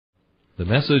The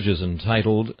message is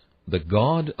entitled, The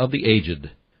God of the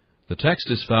Aged. The text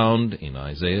is found in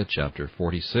Isaiah chapter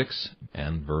 46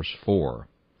 and verse 4.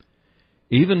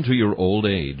 Even to your old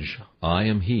age I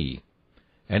am He,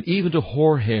 and even to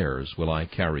hoar hairs will I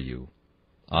carry you.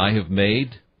 I have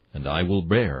made, and I will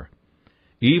bear.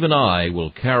 Even I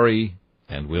will carry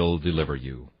and will deliver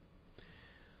you.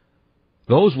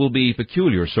 Those will be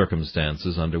peculiar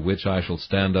circumstances under which I shall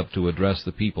stand up to address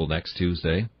the people next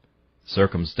Tuesday,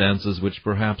 circumstances which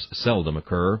perhaps seldom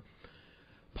occur,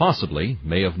 possibly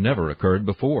may have never occurred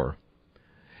before.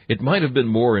 It might have been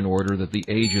more in order that the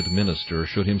aged minister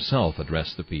should himself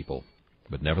address the people,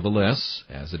 but nevertheless,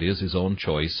 as it is his own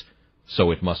choice,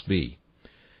 so it must be.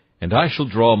 And I shall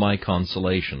draw my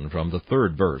consolation from the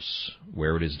 3rd verse,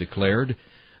 where it is declared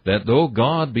that though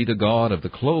God be the God of the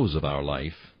close of our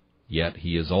life, yet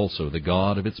He is also the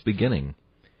God of its beginning.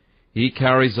 He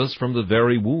carries us from the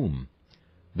very womb.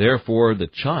 Therefore the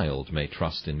child may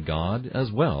trust in God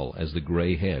as well as the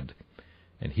gray head.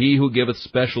 And He who giveth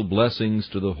special blessings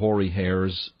to the hoary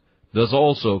hairs does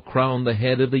also crown the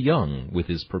head of the young with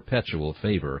His perpetual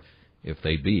favor, if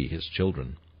they be His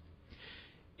children.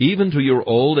 Even to your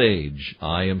old age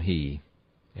I am He,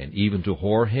 and even to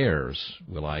hoar hairs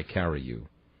will I carry you.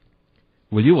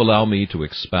 Will you allow me to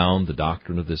expound the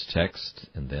doctrine of this text,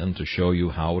 and then to show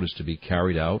you how it is to be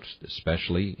carried out,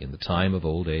 especially in the time of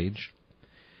old age?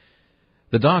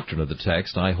 The doctrine of the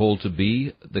text I hold to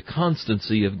be the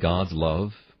constancy of God's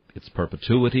love, its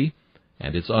perpetuity,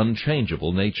 and its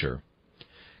unchangeable nature.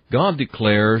 God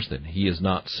declares that He is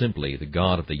not simply the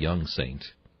God of the young saint,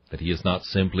 that He is not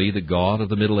simply the God of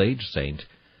the middle-aged saint,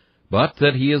 but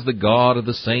that He is the God of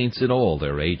the saints in all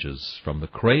their ages, from the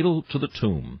cradle to the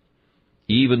tomb.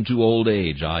 Even to old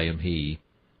age I am He,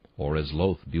 or as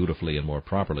Loth beautifully and more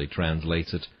properly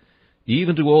translates it,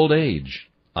 even to old age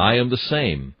I am the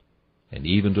same, and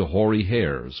even to hoary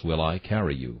hairs will I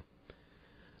carry you.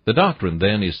 The doctrine,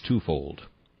 then, is twofold: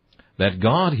 that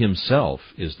God Himself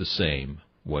is the same,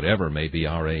 whatever may be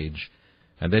our age,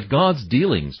 and that God's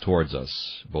dealings towards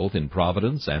us, both in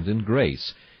providence and in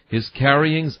grace, His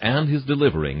carryings and His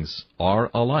deliverings,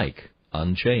 are alike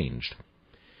unchanged.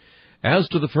 As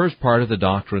to the first part of the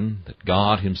doctrine, that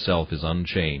God Himself is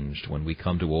unchanged when we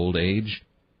come to old age,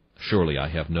 surely I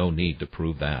have no need to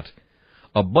prove that.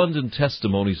 Abundant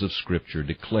testimonies of Scripture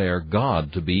declare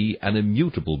God to be an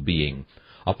immutable being,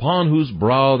 upon whose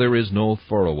brow there is no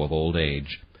furrow of old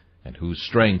age, and whose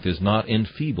strength is not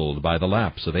enfeebled by the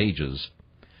lapse of ages.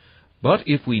 But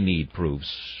if we need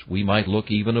proofs, we might look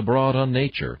even abroad on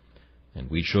nature, and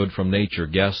we should from nature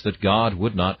guess that God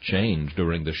would not change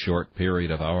during the short period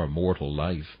of our mortal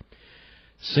life.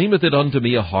 Seemeth it unto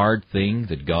me a hard thing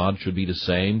that God should be the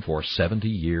same for 70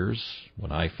 years,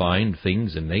 when I find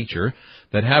things in nature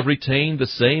that have retained the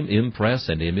same impress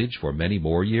and image for many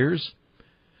more years?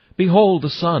 Behold the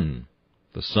sun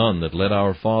that led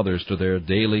our fathers to their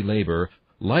daily labor,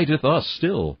 lighteth us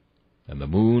still, and the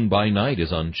moon by night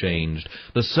is unchanged,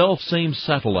 the selfsame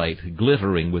satellite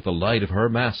glittering with the light of her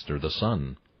master, the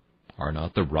sun. Are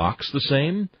not the rocks the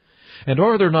same? And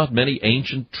are there not many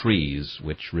ancient trees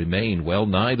which remain well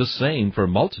nigh the same for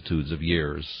multitudes of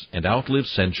years, and outlive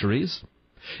centuries?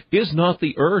 Is not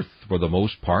the earth for the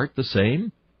most part the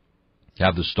same?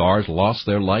 Have the stars lost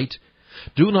their light?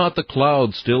 Do not the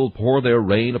clouds still pour their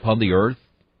rain upon the earth?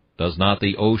 Does not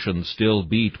the ocean still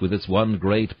beat with its one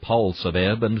great pulse of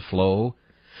ebb and flow?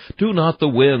 Do not the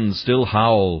winds still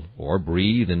howl, or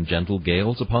breathe in gentle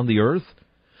gales upon the earth?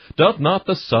 Doth not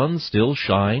the sun still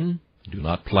shine? Do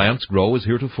not plants grow as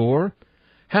heretofore?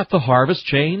 Hath the harvest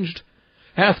changed?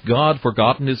 Hath God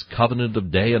forgotten His covenant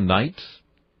of day and night?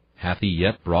 Hath He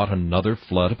yet brought another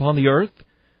flood upon the earth?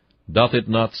 Doth it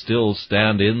not still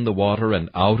stand in the water and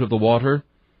out of the water?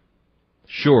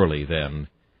 Surely, then,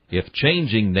 if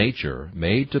changing nature,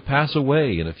 made to pass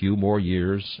away in a few more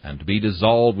years, and to be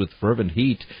dissolved with fervent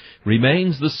heat,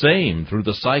 remains the same through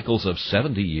the cycles of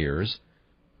 70 years,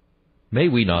 may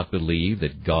we not believe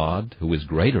that God, who is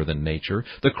greater than nature,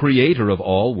 the Creator of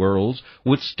all worlds,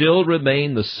 would still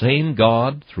remain the same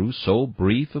God through so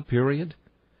brief a period?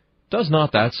 Does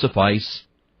not that suffice?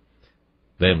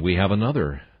 Then we have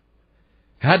another.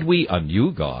 Had we a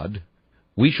new God,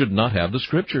 we should not have the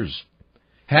Scriptures.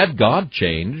 Had God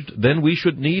changed, then we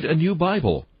should need a new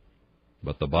Bible.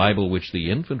 But the Bible which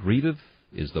the infant readeth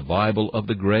is the Bible of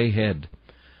the gray head.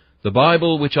 The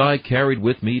Bible which I carried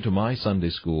with me to my Sunday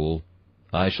school,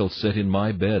 I shall sit in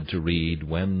my bed to read,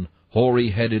 when,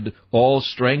 hoary-headed, all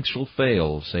strength shall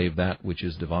fail, save that which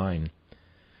is divine.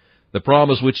 The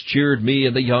promise which cheered me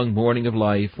in the young morning of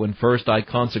life, when first I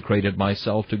consecrated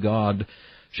myself to God,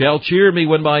 shall cheer me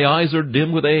when my eyes are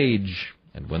dim with age,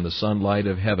 and when the sunlight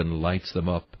of heaven lights them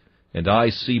up, and I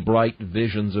see bright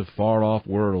visions of far-off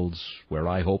worlds where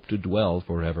I hope to dwell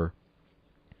forever.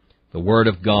 The Word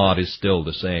of God is still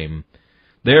the same.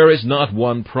 There is not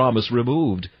one promise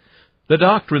removed. The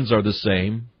doctrines are the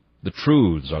same. The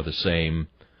truths are the same.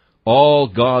 All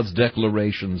God's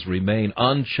declarations remain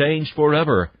unchanged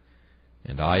forever.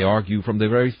 And I argue from the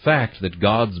very fact that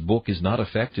God's book is not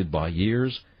affected by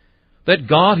years, that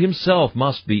God himself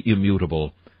must be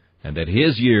immutable, and that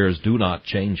his years do not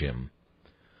change him.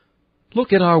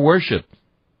 Look at our worship.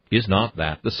 Is not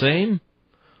that the same?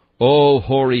 O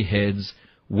hoary heads,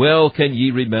 well can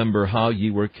ye remember how ye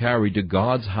were carried to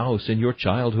God's house in your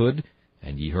childhood,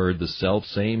 and ye heard the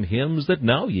selfsame hymns that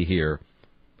now ye hear.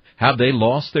 Have they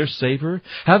lost their savor?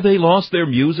 Have they lost their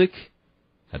music?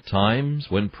 At times,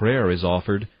 when prayer is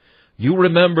offered, you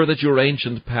remember that your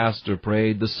ancient pastor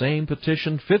prayed the same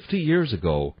petition 50 years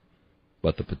ago.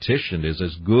 But the petition is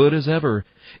as good as ever.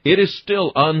 It is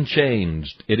still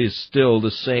unchanged. It is still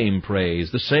the same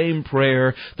praise, the same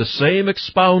prayer, the same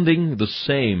expounding, the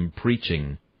same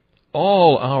preaching.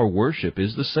 All our worship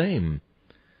is the same.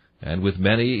 And with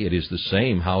many it is the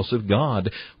same house of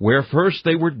God, where first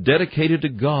they were dedicated to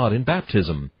God in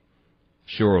baptism.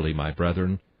 Surely, my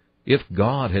brethren, if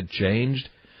God had changed,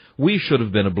 we should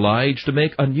have been obliged to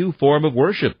make a new form of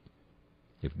worship.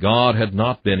 If God had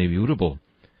not been immutable,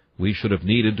 we should have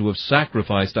needed to have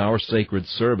sacrificed our sacred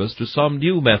service to some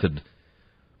new method.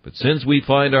 But since we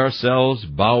find ourselves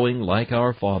bowing like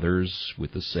our fathers,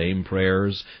 with the same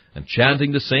prayers, and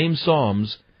chanting the same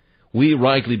psalms, we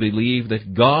rightly believe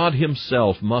that God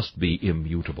himself must be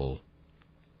immutable.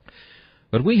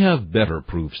 But we have better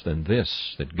proofs than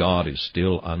this, that God is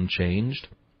still unchanged.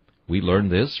 We learn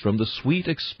this from the sweet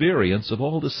experience of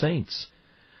all the saints.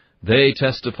 They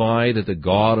testify that the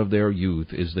God of their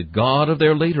youth is the God of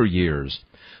their later years.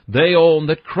 They own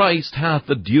that Christ hath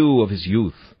the dew of his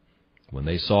youth. When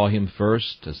they saw him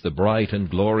first as the bright and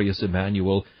glorious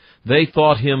Emmanuel, they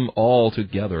thought him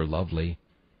altogether lovely.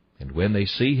 And when they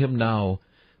see him now,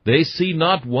 they see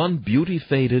not one beauty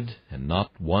faded, and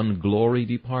not one glory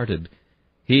departed.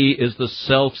 He is the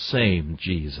selfsame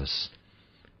Jesus.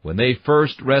 When they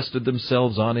first rested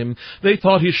themselves on him, they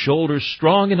thought his shoulders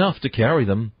strong enough to carry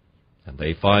them, and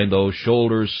they find those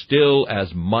shoulders still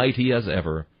as mighty as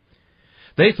ever.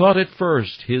 They thought at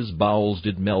first his bowels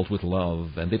did melt with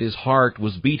love, and that his heart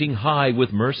was beating high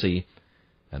with mercy,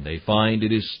 and they find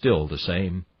it is still the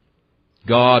same.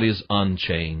 God is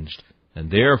unchanged, and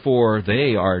therefore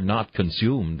they are not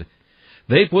consumed.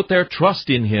 They put their trust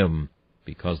in him,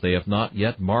 because they have not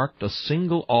yet marked a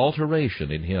single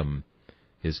alteration in him.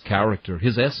 His character,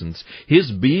 his essence,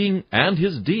 his being, and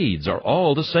his deeds are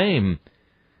all the same.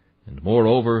 And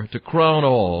moreover, to crown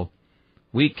all,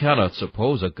 we cannot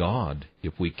suppose a God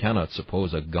if we cannot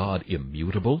suppose a God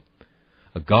immutable.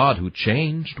 A God who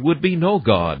changed would be no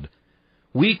God.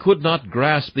 We could not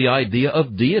grasp the idea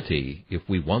of deity if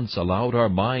we once allowed our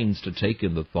minds to take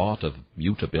in the thought of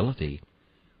mutability.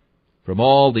 From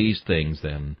all these things,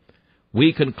 then,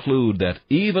 we conclude that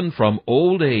even from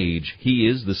old age he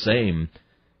is the same,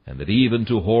 and that even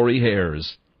to hoary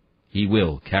hairs he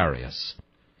will carry us.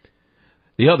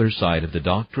 The other side of the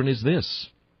doctrine is this: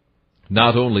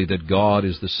 not only that God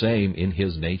is the same in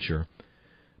his nature,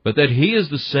 but that he is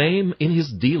the same in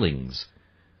his dealings,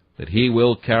 that he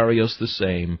will carry us the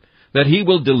same, that he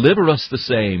will deliver us the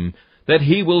same, that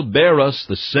he will bear us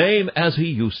the same as he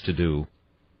used to do.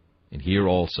 And here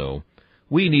also,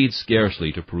 we need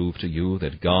scarcely to prove to you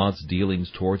that God's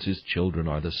dealings towards his children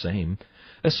are the same,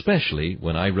 especially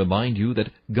when I remind you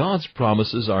that God's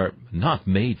promises are not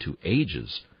made to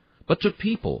ages, but to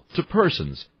people, to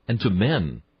persons, and to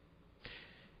men.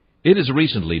 It has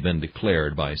recently been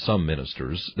declared by some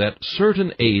ministers that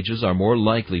certain ages are more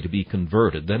likely to be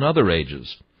converted than other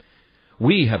ages.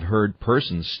 We have heard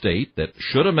persons state that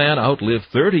should a man outlive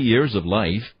 30 years of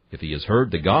life, if he has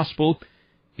heard the gospel,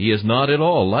 he is not at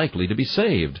all likely to be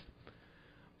saved.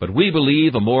 But we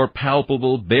believe a more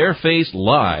palpable, barefaced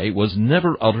lie was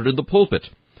never uttered in the pulpit.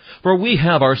 For we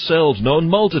have ourselves known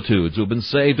multitudes who have been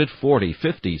saved at 40,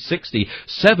 50, 60,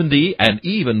 70, and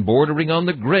even bordering on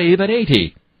the grave at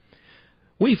 80.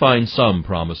 We find some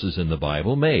promises in the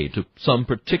Bible made to some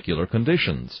particular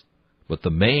conditions. But the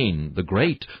main, the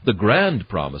great, the grand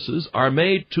promises are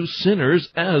made to sinners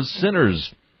as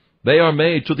sinners. They are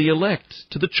made to the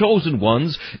elect, to the chosen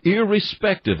ones,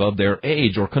 irrespective of their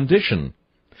age or condition.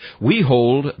 We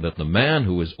hold that the man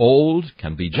who is old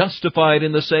can be justified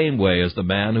in the same way as the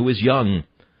man who is young,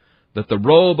 that the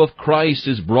robe of Christ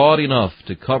is broad enough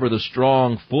to cover the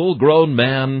strong, full-grown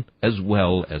man as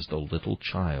well as the little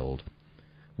child.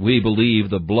 We believe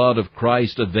the blood of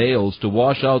Christ avails to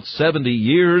wash out 70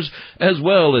 years as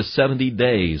well as 70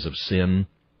 days of sin,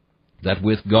 that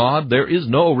with God there is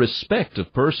no respect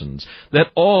of persons,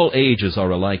 that all ages are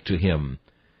alike to him,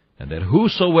 and that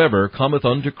whosoever cometh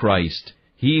unto Christ,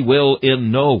 he will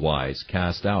in no wise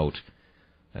cast out.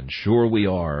 And sure we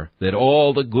are that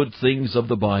all the good things of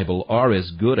the Bible are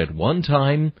as good at one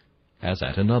time as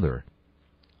at another.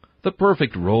 The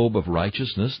perfect robe of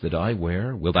righteousness that I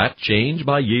wear, will that change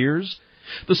by years?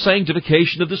 The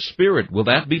sanctification of the Spirit, will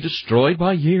that be destroyed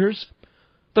by years?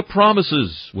 The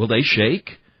promises, will they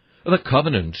shake? The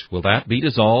covenant, will that be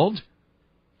dissolved?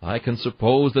 I can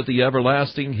suppose that the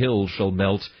everlasting hills shall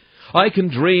melt. I can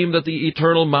dream that the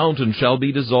eternal mountains shall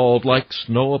be dissolved like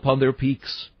snow upon their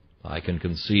peaks. I can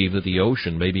conceive that the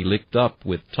ocean may be licked up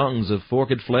with tongues of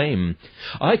forked flame.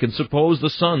 I can suppose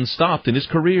the sun stopped in his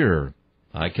career.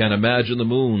 I can imagine the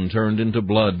moon turned into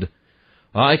blood.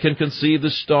 I can conceive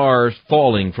the stars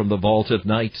falling from the vault at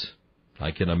night.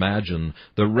 I can imagine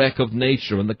the wreck of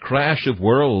nature and the crash of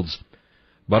worlds.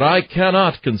 But I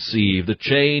cannot conceive the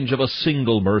change of a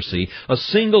single mercy, a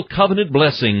single covenant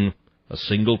blessing, a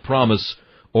single promise,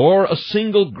 or a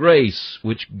single grace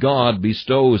which God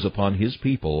bestows upon his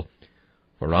people.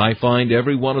 For I find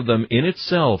every one of them in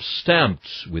itself stamped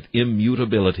with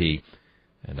immutability,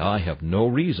 and I have no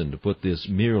reason to put this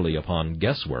merely upon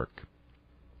guesswork.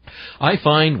 I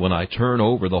find when I turn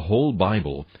over the whole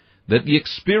Bible that the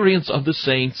experience of the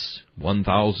saints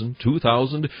 1,000,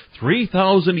 2,000,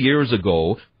 3,000 years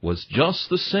ago was just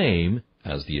the same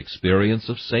as the experience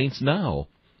of saints now.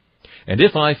 And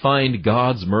if I find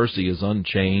God's mercy is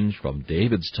unchanged from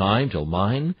David's time till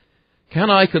mine, can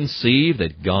I conceive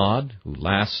that God, who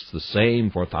lasts the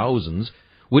same for thousands,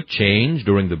 would change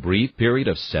during the brief period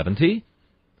of 70?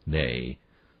 Nay,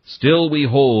 still we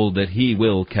hold that he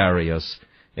will carry us,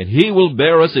 and he will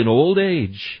bear us in old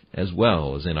age as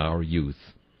well as in our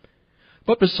youth.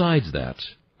 But besides that,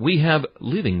 we have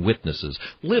living witnesses,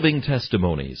 living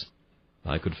testimonies.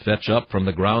 I could fetch up from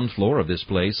the ground floor of this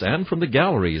place and from the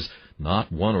galleries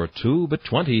not 1 or 2, but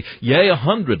 20, yea,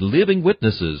 100 living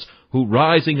witnesses, who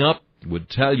rising up would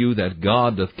tell you that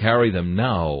God doth carry them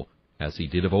now, as he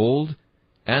did of old,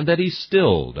 and that he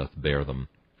still doth bear them.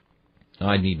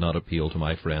 I need not appeal to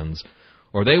my friends,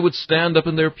 or they would stand up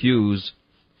in their pews,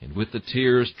 and with the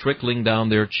tears trickling down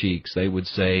their cheeks, they would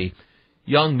say,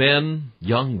 Young men,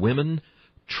 young women,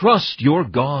 trust your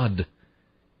God.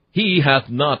 He hath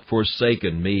not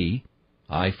forsaken me.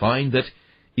 I find that,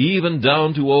 even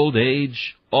down to old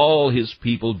age, all his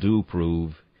people do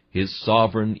prove his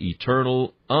sovereign,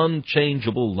 eternal,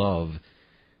 unchangeable love.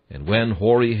 And when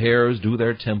hoary hairs do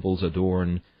their temples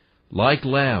adorn, like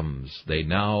lambs they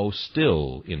now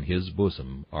still in his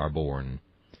bosom are born.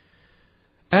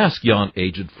 Ask yon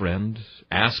aged friend,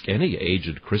 ask any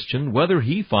aged Christian, whether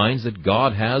he finds that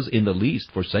God has in the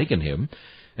least forsaken him,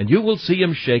 and you will see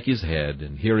him shake his head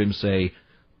and hear him say,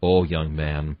 O young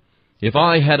man, if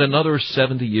I had another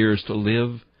 70 years to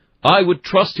live, I would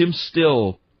trust him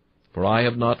still, for I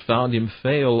have not found him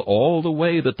fail all the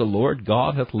way that the Lord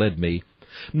God hath led me.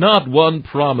 Not one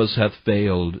promise hath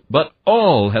failed, but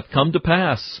all hath come to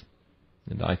pass.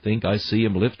 And I think I see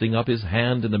him lifting up his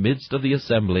hand in the midst of the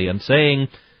assembly, and saying,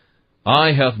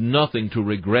 I have nothing to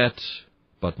regret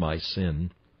but my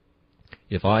sin.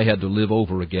 If I had to live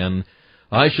over again,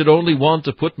 I should only want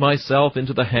to put myself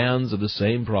into the hands of the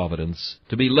same providence,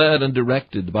 to be led and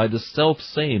directed by the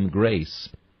self-same grace.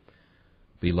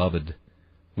 Beloved,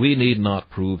 we need not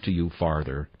prove to you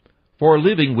farther, for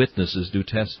living witnesses do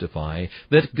testify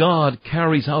that God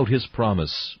carries out his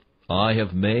promise, I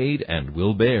have made and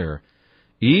will bear.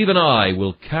 Even I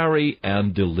will carry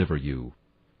and deliver you.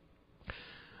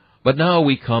 But now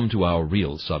we come to our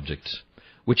real subject,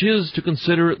 which is to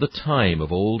consider the time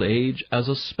of old age as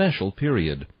a special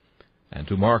period, and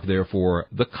to mark, therefore,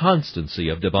 the constancy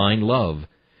of divine love,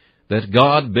 that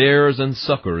God bears and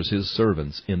succors his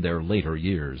servants in their later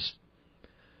years.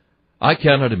 I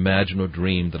cannot imagine or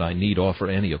dream that I need offer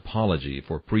any apology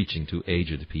for preaching to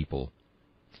aged people.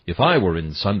 If I were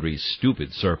in sundry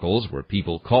stupid circles where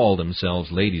people call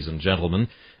themselves ladies and gentlemen,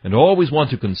 and always want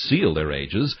to conceal their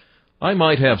ages, I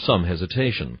might have some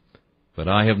hesitation. But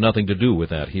I have nothing to do with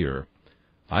that here.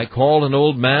 I call an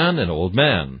old man, an old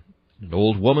woman,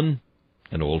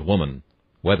 an old woman.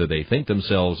 Whether they think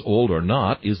themselves old or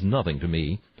not is nothing to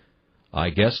me.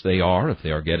 I guess they are if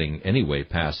they are getting anyway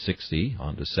past 60,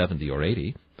 on to 70 or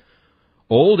 80.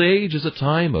 Old age is a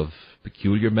time of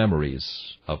peculiar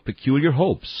memories, of peculiar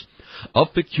hopes,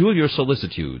 of peculiar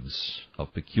solicitudes,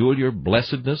 of peculiar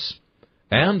blessedness,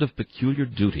 and of peculiar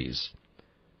duties.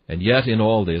 And yet in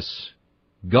all this,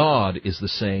 God is the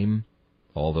same,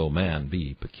 although man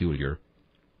be peculiar.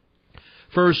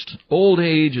 First, old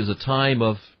age is a time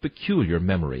of peculiar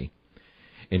memory.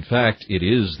 In fact, it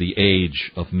is the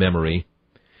age of memory.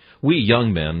 We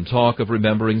young men talk of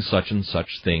remembering such and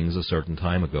such things a certain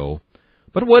time ago.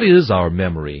 But what is our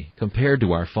memory compared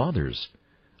to our father's?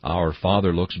 Our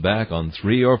father looks back on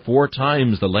 3 or 4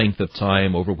 times the length of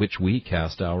time over which we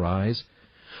cast our eyes.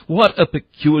 What a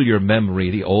peculiar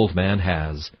memory the old man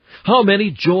has! How many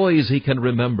joys he can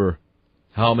remember!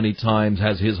 How many times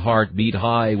has his heart beat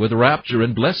high with rapture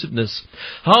and blessedness?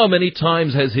 How many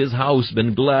times has his house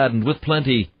been gladdened with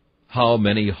plenty? How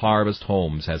many harvest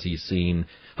homes has he seen?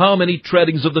 How many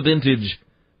treadings of the vintage?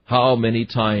 How many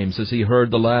times has he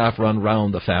heard the laugh run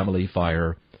round the family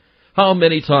fire? How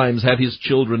many times have his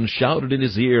children shouted in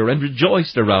his ear and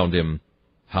rejoiced around him?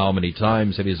 How many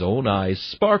times have his own eyes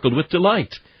sparkled with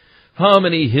delight? How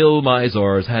many hill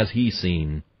misers has he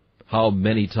seen? How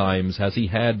many times has he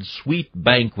had sweet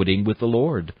banqueting with the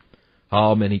Lord?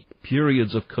 How many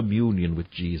periods of communion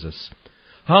with Jesus?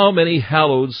 How many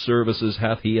hallowed services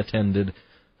hath he attended?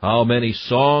 How many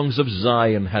songs of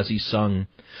Zion has he sung?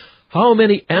 How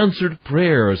many answered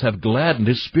prayers have gladdened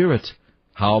his spirit?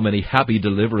 How many happy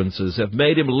deliverances have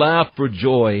made him laugh for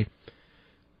joy?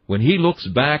 When he looks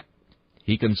back,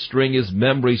 he can string his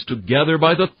memories together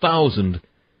by the 1,000,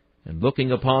 and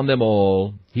looking upon them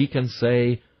all, he can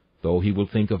say, though he will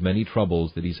think of many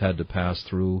troubles that he's had to pass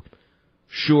through,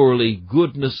 surely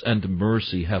goodness and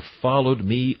mercy have followed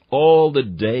me all the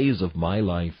days of my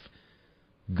life.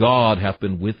 God hath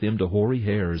been with him to hoary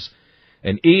hairs,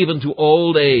 and even to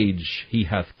old age he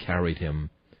hath carried him.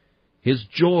 His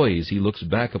joys he looks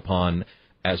back upon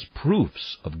as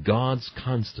proofs of God's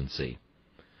constancy.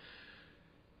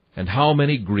 And how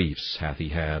many griefs hath he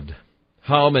had?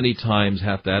 How many times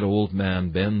hath that old man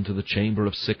been to the chamber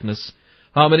of sickness?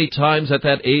 How many times hath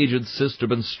that aged sister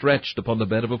been stretched upon the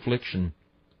bed of affliction?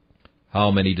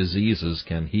 How many diseases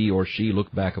can he or she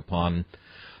look back upon?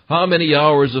 How many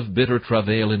hours of bitter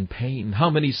travail and pain? How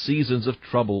many seasons of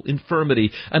trouble,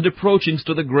 infirmity, and approachings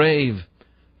to the grave?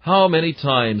 How many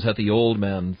times hath the old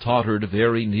man tottered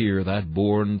very near that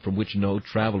bourne from which no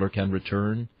traveller can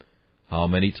return? How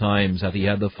many times hath he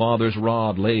had the Father's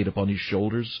rod laid upon his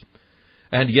shoulders?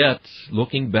 And yet,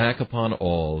 looking back upon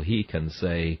all, he can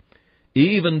say,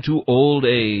 even to old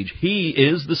age he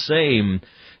is the same,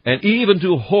 and even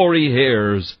to hoary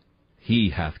hairs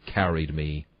he hath carried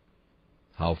me.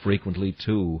 How frequently,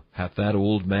 too, hath that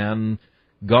old man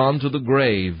gone to the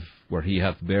grave, where he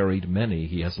hath buried many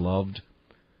he has loved.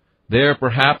 There,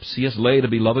 perhaps, he has laid a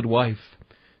beloved wife,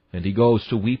 and he goes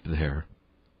to weep there.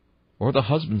 Or the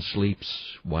husband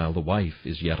sleeps, while the wife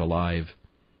is yet alive.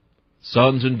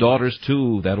 Sons and daughters,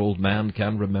 too, that old man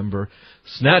can remember,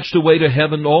 snatched away to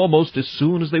heaven almost as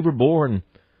soon as they were born,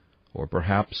 or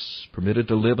perhaps permitted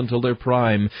to live until their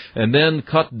prime, and then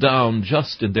cut down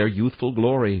just in their youthful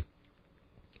glory.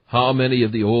 How many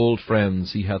of the old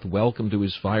friends he hath welcomed to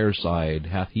his fireside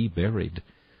hath he buried?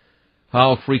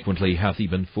 How frequently hath he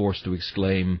been forced to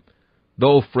exclaim,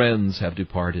 though friends have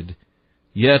departed,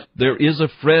 yet there is a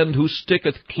friend who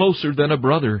sticketh closer than a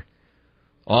brother.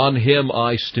 On him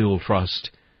I still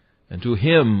trust, and to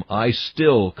him I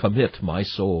still commit my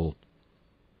soul.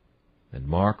 And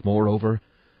mark, moreover,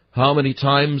 how many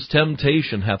times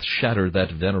temptation hath shattered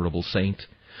that venerable saint.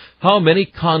 How many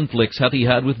conflicts hath he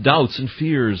had with doubts and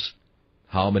fears.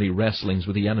 How many wrestlings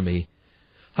with the enemy.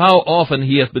 How often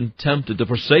he hath been tempted to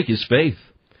forsake his faith.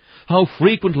 How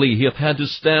frequently he hath had to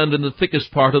stand in the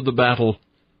thickest part of the battle.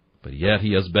 But yet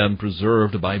he has been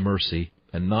preserved by mercy,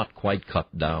 and not quite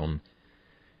cut down.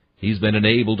 He's been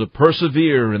enabled to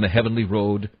persevere in the heavenly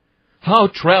road. How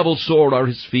travel-sore are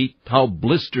his feet, how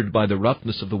blistered by the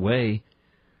roughness of the way.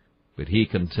 But he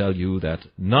can tell you that,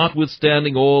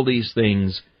 notwithstanding all these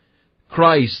things,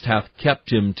 Christ hath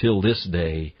kept him till this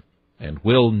day, and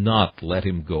will not let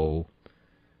him go.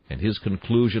 And his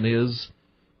conclusion is,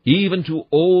 even to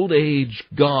old age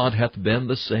God hath been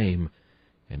the same,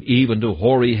 and even to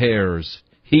hoary hairs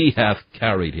he hath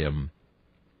carried him.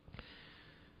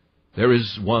 There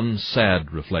is one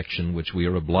sad reflection which we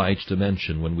are obliged to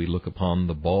mention when we look upon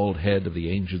the bald head of the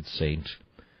aged saint,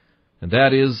 and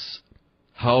that is,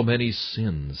 how many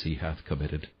sins he hath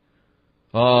committed.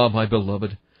 Ah, my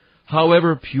beloved,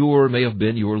 however pure may have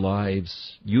been your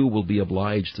lives, you will be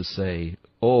obliged to say,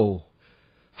 oh,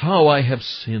 how I have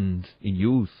sinned in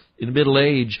youth, in middle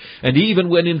age, and even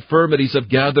when infirmities have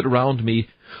gathered around me.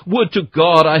 Would to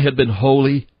God I had been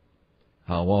holy!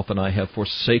 How often I have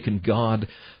forsaken God!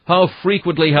 How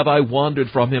frequently have I wandered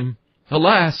from him!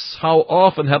 Alas, how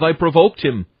often have I provoked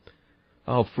him!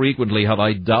 How frequently have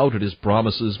I doubted his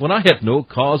promises, when I had no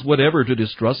cause whatever to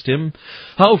distrust him?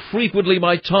 How frequently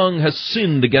my tongue has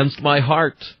sinned against my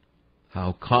heart!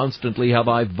 How constantly have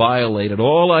I violated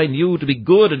all I knew to be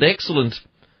good and excellent!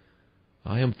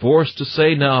 I am forced to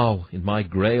say now, in my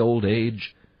grey old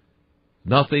age,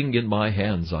 nothing in my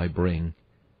hands I bring.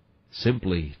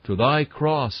 Simply to thy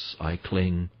cross I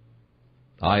cling.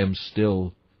 I am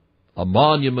still a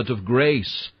monument of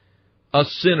grace, a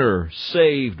sinner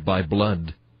saved by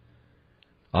blood.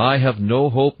 I have no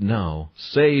hope now,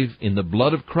 save in the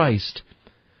blood of Christ,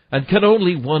 and can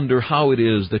only wonder how it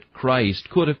is that Christ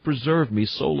could have preserved me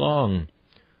so long.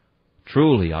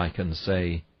 Truly I can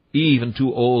say, even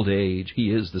to old age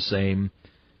he is the same,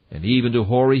 and even to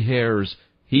hoary hairs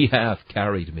he hath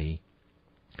carried me.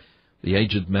 The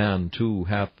aged man, too,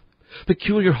 hath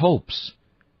peculiar hopes.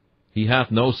 He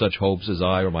hath no such hopes as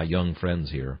I or my young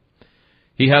friends here.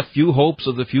 He hath few hopes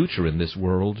of the future in this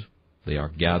world. They are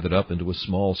gathered up into a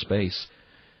small space,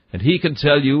 and he can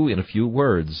tell you in a few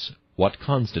words what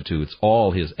constitutes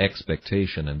all his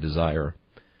expectation and desire.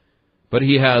 But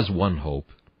he has one hope,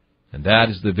 and that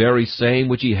is the very same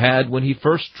which he had when he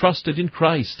first trusted in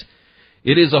Christ.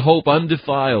 It is a hope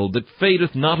undefiled, that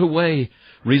fadeth not away,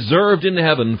 reserved in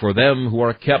heaven for them who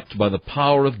are kept by the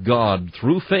power of God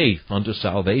through faith unto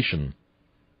salvation.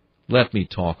 Let me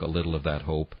talk a little of that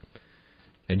hope,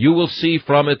 and you will see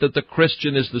from it that the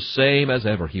Christian is the same as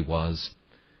ever he was.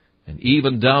 And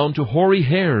even down to hoary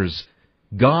hairs,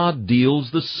 God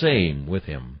deals the same with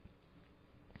him.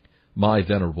 My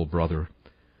venerable brother,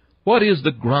 what is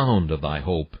the ground of thy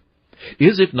hope?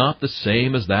 Is it not the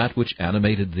same as that which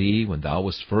animated thee when thou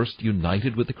wast first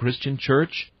united with the Christian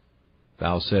church?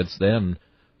 Thou saidst then,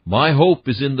 My hope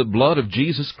is in the blood of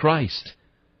Jesus Christ.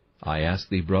 I ask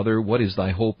thee, brother, what is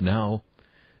thy hope now?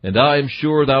 And I am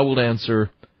sure thou wilt answer,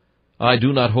 I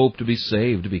do not hope to be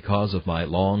saved because of my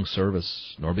long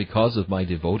service, nor because of my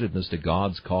devotedness to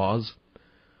God's cause.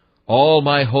 All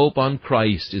my hope on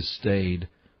Christ is stayed.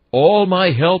 All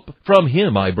my help from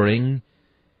him I bring.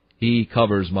 He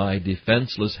covers my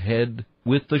defenseless head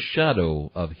with the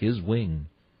shadow of his wing.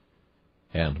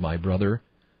 And, my brother,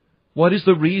 what is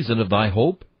the reason of thy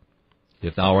hope?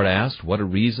 If thou art asked what a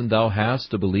reason thou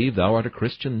hast to believe thou art a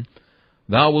Christian,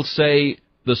 thou wilt say,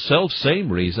 the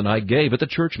self-same reason I gave at the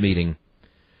church meeting.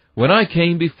 When I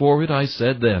came before it, I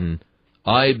said then,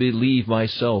 I believe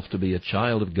myself to be a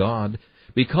child of God,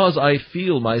 because I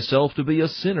feel myself to be a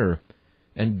sinner,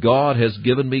 and God has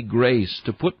given me grace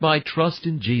to put my trust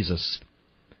in Jesus.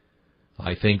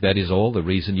 I think that is all the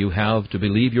reason you have to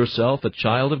believe yourself a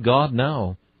child of God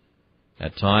now.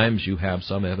 At times you have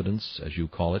some evidence, as you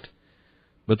call it,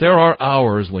 but there are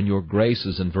hours when your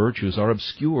graces and virtues are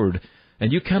obscured,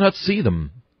 and you cannot see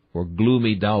them, for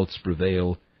gloomy doubts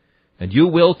prevail, and you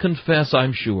will confess,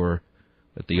 I'm sure,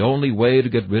 that the only way to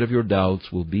get rid of your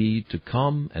doubts will be to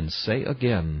come and say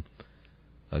again,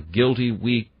 a guilty,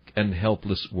 weak, and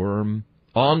helpless worm,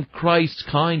 on Christ's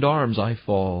kind arms I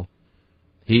fall.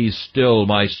 He's still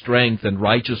my strength and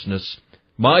righteousness,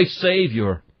 my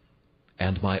Savior,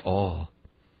 and my all.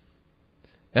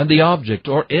 And the object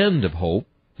or end of hope,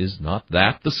 is not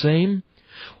that the same?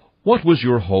 What was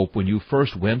your hope when you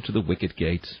first went to the wicket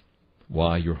gate?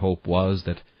 Why, your hope was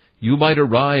that you might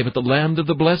arrive at the land of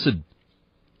the blessed.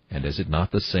 And is it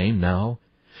not the same now?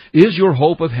 Is your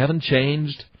hope of heaven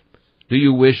changed? Do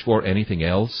you wish for anything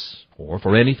else, or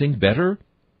for anything better?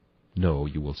 No,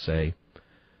 you will say.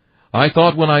 I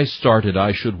thought when I started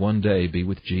I should one day be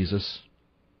with Jesus.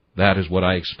 That is what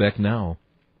I expect now.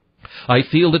 I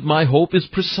feel that my hope is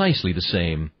precisely the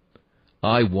same.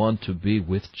 I want to be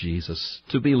with Jesus,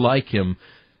 to be like him,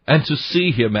 and to see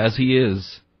him as he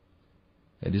is.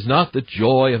 And is not the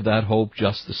joy of that hope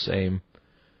just the same?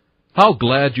 How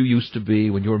glad you used to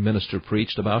be when your minister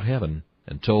preached about heaven,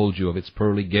 and told you of its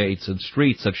pearly gates and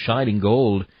streets of shining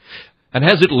gold. And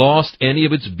has it lost any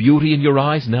of its beauty in your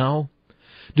eyes now?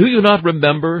 Do you not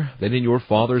remember that in your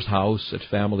father's house at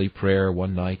family prayer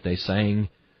one night they sang,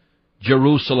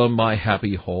 Jerusalem, my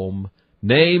happy home,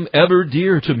 name ever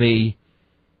dear to me,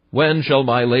 when shall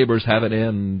my labors have an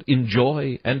end in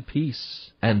joy and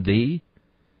peace and thee?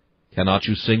 Cannot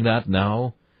you sing that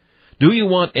now? Do you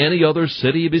want any other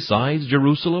city besides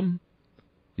Jerusalem?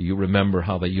 Do you remember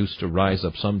how they used to rise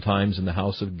up sometimes in the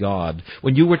house of God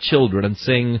when you were children and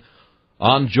sing,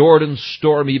 On Jordan's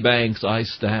stormy banks I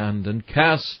stand and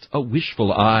cast a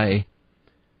wishful eye?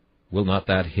 Will not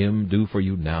that hymn do for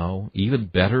you now even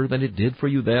better than it did for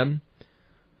you then?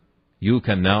 You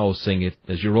can now sing it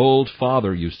as your old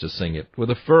father used to sing it, with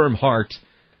a firm heart,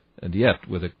 and yet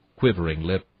with a quivering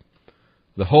lip.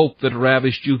 The hope that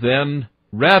ravished you then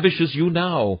ravishes you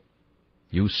now.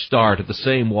 You start at the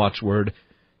same watchword.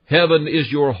 Heaven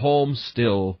is your home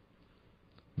still.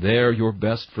 There your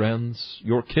best friends,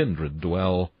 your kindred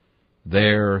dwell.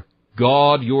 There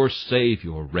God your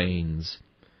Savior reigns.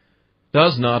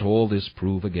 Does not all this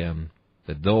prove again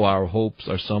that though our hopes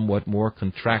are somewhat more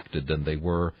contracted than they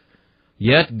were,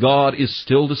 yet God is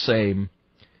still the same,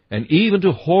 and even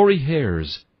to hoary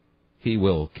hairs He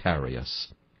will carry us?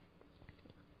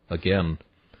 Again,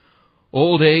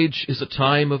 old age is a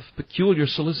time of peculiar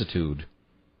solicitude.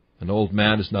 An old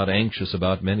man is not anxious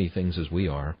about many things as we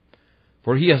are,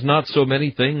 for he has not so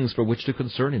many things for which to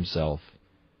concern himself.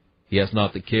 He has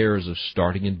not the cares of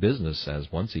starting in business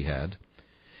as once he had.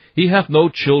 He hath no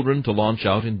children to launch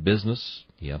out in business.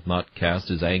 He hath not cast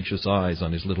his anxious eyes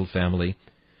on his little family.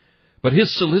 But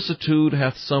his solicitude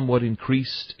hath somewhat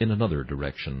increased in another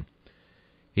direction.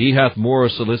 He hath more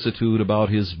solicitude about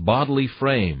his bodily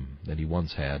frame than he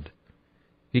once had.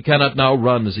 He cannot now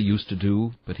run as he used to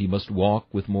do, but he must walk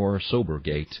with more sober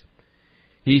gait.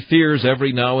 He fears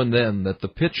every now and then that the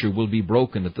pitcher will be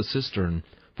broken at the cistern,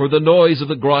 for the noise of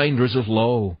the grinders is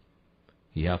low.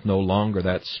 He hath no longer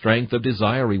that strength of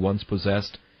desire he once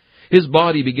possessed. His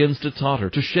body begins to totter,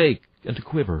 to shake, and to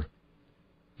quiver.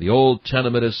 The old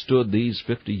tenement has stood these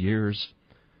 50 years.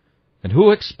 And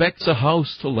who expects a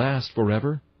house to last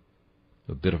forever?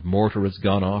 A bit of mortar has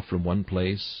gone off from one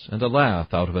place, and a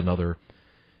lath out of another.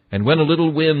 And when a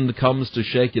little wind comes to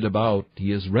shake it about,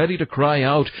 he is ready to cry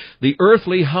out, "The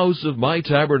earthly house of my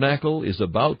tabernacle is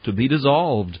about to be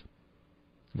dissolved."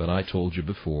 But I told you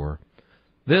before,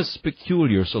 this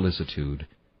peculiar solicitude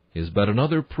is but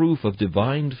another proof of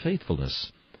divine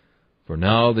faithfulness. For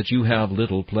now that you have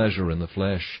little pleasure in the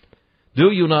flesh,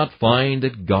 do you not find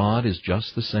that God is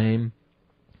just the same?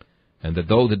 And that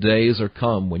though the days are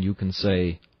come when you can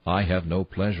say, "I have no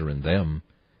pleasure in them,"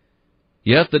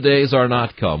 yet the days are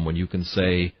not come when you can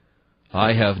say,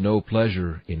 "I have no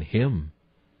pleasure in Him."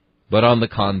 But on the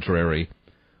contrary,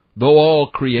 though all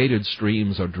created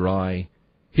streams are dry,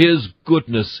 His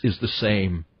goodness is the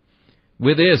same.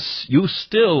 With this you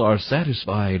still are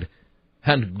satisfied,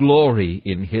 and glory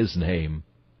in His name.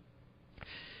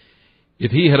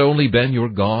 If He had only been your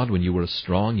God when you were a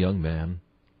strong young man,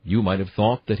 you might have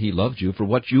thought that He loved you for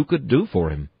what you could do for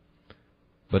Him.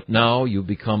 But now you've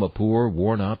become a poor,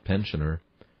 worn-out pensioner.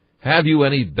 Have you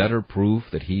any better proof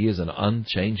that He is an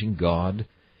unchanging God,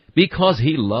 because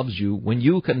He loves you when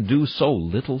you can do so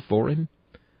little for Him?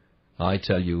 I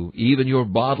tell you, even your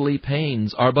bodily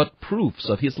pains are but proofs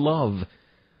of His love,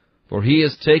 for He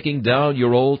is taking down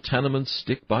your old tenement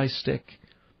stick by stick,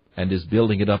 and is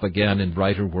building it up again in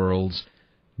brighter worlds,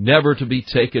 never to be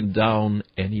taken down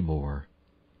any more.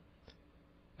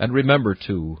 And remember,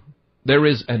 too, there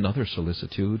is another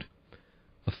solicitude,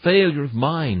 a failure of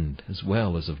mind as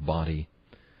well as of body.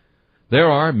 There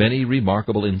are many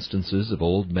remarkable instances of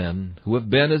old men who have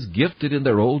been as gifted in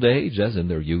their old age as in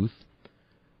their youth.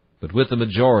 But with the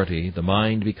majority, the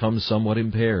mind becomes somewhat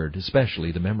impaired,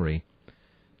 especially the memory.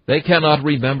 They cannot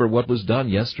remember what was done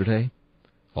yesterday,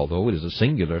 although it is a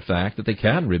singular fact that they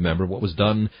can remember what was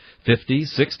done 50,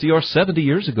 60, or 70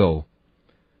 years ago.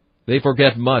 They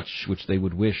forget much which they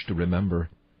would wish to remember.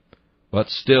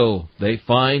 But still, they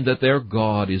find that their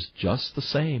God is just the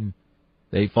same.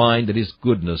 They find that His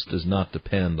goodness does not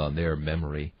depend on their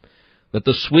memory, that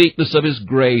the sweetness of His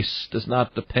grace does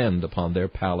not depend upon their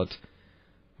palate.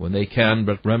 When they can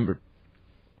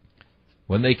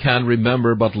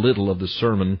remember but little of the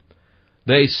sermon,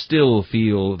 they still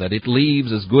feel that it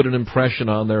leaves as good an impression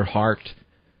on their heart.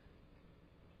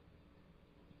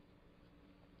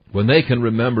 When they can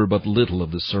remember but little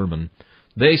of the sermon,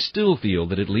 they still feel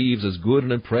that it leaves as good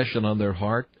an impression on their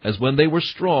heart as when they were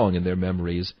strong in their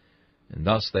memories, and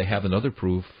thus they have another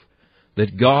proof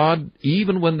that God,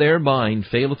 even when their mind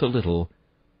faileth a little,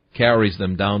 carries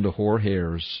them down to hoar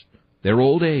hairs, their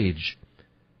old age,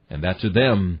 and that to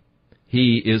them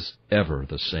He is ever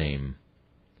the same.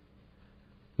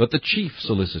 But the chief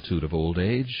solicitude of old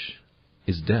age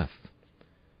is death.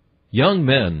 Young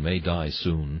men may die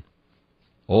soon.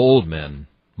 Old men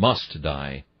must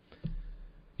die.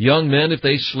 Young men, if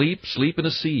they sleep, sleep in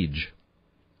a siege.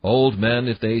 Old men,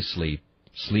 if they sleep,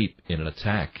 sleep in an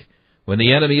attack, when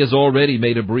the enemy has already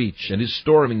made a breach and is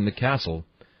storming the castle.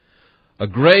 A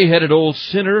gray-headed old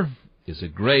sinner is a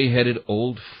gray-headed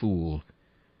old fool,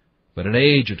 but an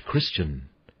aged Christian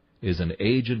is an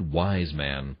aged wise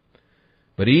man.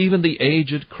 But even the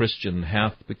aged Christian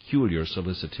hath peculiar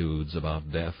solicitudes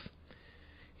about death.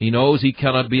 He knows he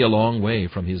cannot be a long way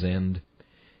from his end.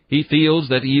 He feels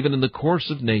that even in the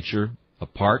course of nature,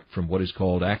 apart from what is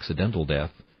called accidental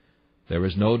death, there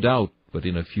is no doubt but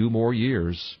in a few more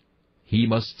years he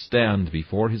must stand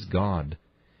before his God.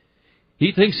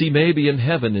 He thinks he may be in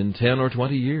heaven in 10 or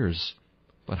 20 years,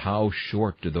 but how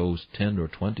short do those 10 or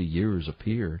 20 years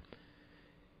appear?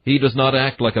 He does not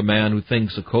act like a man who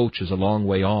thinks a coach is a long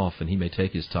way off and he may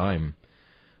take his time,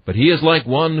 but he is like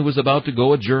one who is about to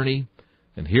go a journey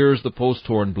and hears the post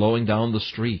horn blowing down the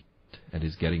street and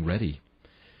is getting ready.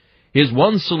 His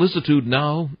one solicitude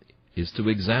now is to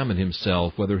examine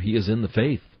himself whether he is in the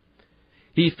faith.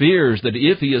 He fears that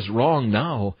if he is wrong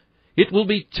now, it will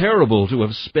be terrible to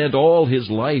have spent all his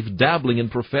life dabbling in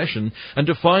profession, and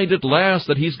to find at last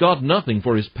that he's got nothing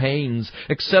for his pains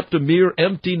except a mere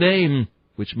empty name,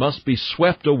 which must be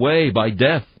swept away by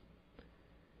death.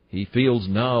 He feels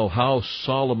now how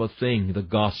solemn a thing the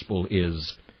gospel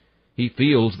is. He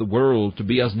feels the world to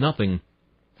be as nothing.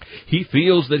 He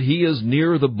feels that he is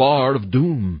near the bar of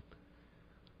doom.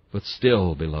 But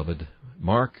still, beloved,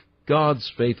 mark,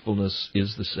 God's faithfulness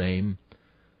is the same.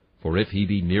 For if he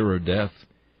be nearer death,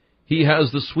 he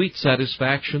has the sweet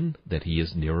satisfaction that he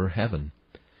is nearer heaven.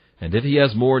 And if he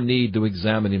has more need to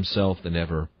examine himself than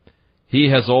ever, he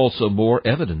has also more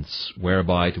evidence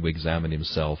whereby to examine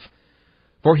himself.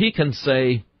 For he can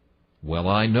say, well,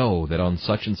 I know that on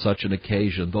such and such an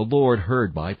occasion the Lord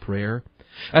heard my prayer.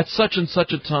 At such and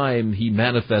such a time he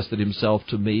manifested himself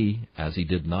to me, as he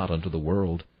did not unto the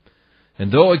world.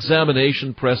 And though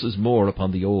examination presses more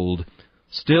upon the old,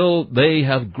 still they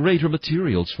have greater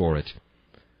materials for it.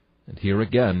 And here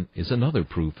again is another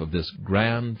proof of this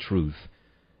grand truth.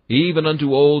 Even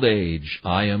unto old age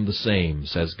I am the same,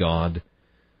 says God,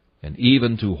 and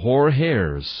even to hoar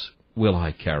hairs will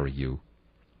I carry you.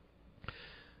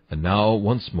 And now,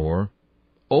 once more,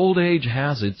 old age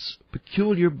has its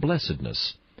peculiar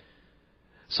blessedness.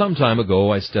 Some time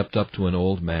ago I stepped up to an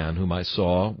old man whom I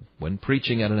saw when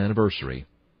preaching at an anniversary,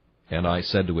 and I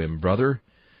said to him, Brother,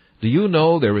 do you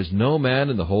know there is no man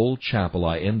in the whole chapel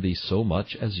I envy so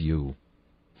much as you?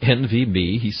 Envy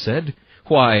me, he said.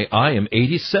 Why, I am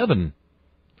 87.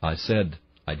 I said,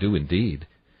 I do indeed,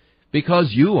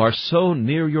 because you are so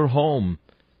near your home,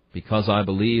 because I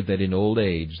believe that in old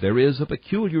age there is a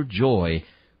peculiar joy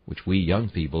which we young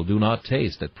people do not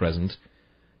taste at present.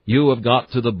 You have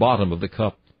got to the bottom of the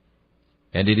cup,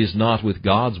 and it is not with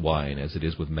God's wine as it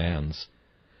is with man's.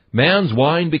 Man's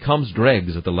wine becomes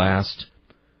dregs at the last,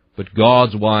 but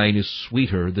God's wine is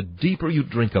sweeter the deeper you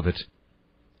drink of it.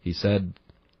 He said,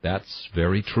 That's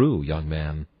very true, young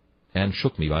man, and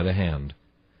shook me by the hand.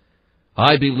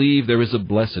 I believe there is a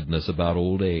blessedness about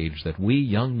old age that we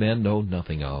young men know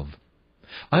nothing of.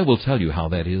 I will tell you how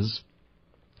that is.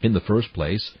 In the first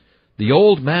place, the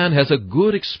old man has a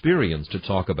good experience to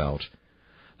talk about.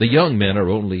 The young men are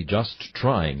only just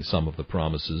trying some of the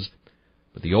promises,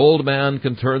 but the old man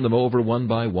can turn them over one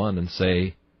by one and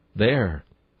say, There,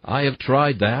 I have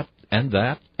tried that, and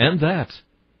that, and that.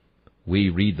 We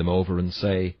read them over and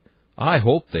say, I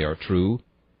hope they are true.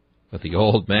 But the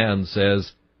old man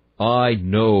says, I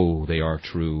know they are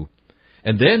true.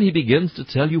 And then he begins to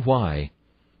tell you why.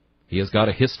 He has got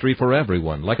a history for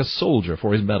everyone, like a soldier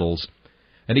for his medals.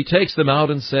 And he takes them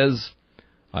out and says,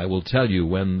 I will tell you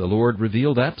when the Lord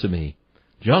revealed that to me.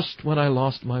 Just when I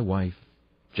lost my wife.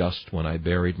 Just when I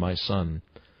buried my son.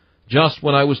 Just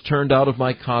when I was turned out of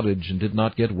my cottage and did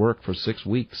not get work for 6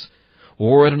 weeks.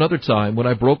 Or at another time when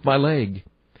I broke my leg.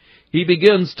 He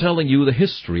begins telling you the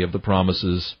history of the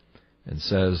promises, and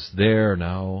says, There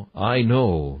now, I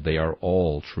know they are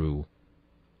all true.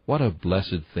 What a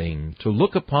blessed thing to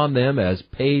look upon them as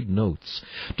paid notes,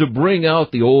 to bring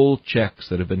out the old checks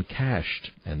that have been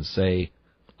cashed, and say,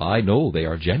 I know they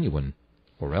are genuine,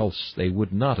 or else they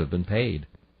would not have been paid.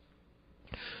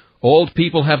 Old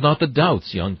people have not the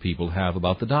doubts young people have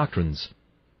about the doctrines.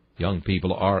 Young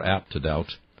people are apt to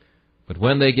doubt. But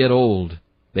when they get old,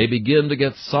 they begin to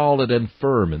get solid and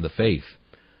firm in the faith.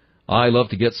 I love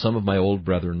to get some of my old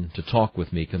brethren to talk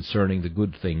with me concerning the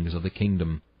good things of the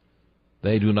kingdom.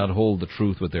 They do not hold the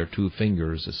truth with their 2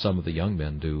 fingers as some of the young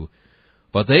men do,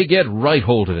 but they get right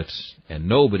hold of it, and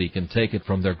nobody can take it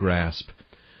from their grasp.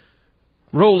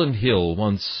 Rowland Hill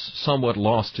once somewhat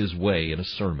lost his way in a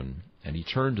sermon, and he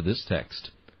turned to this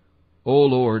text, O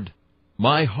Lord,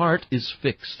 my heart is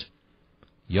fixed.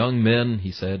 Young men,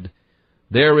 he said,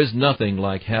 there is nothing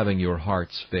like having your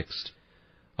hearts fixed.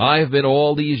 I have been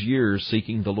all these years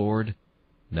seeking the Lord.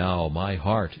 Now my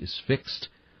heart is fixed.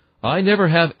 I never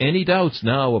have any doubts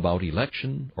now about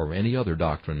election or any other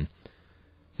doctrine.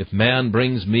 If man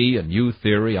brings me a new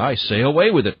theory, I say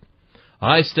away with it.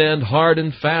 I stand hard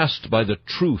and fast by the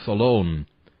truth alone.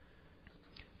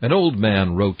 An old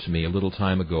man wrote to me a little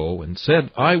time ago and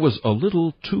said I was a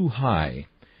little too high.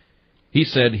 He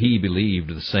said he believed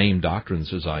the same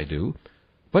doctrines as I do,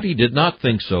 But he did not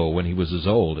think so when he was as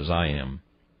old as I am.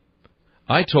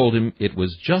 I told him it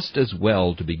was just as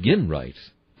well to begin right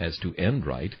as to end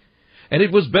right, and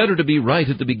it was better to be right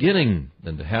at the beginning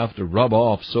than to have to rub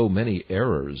off so many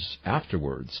errors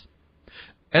afterwards.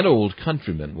 An old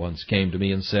countryman once came to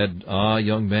me and said, "Ah,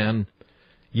 young man,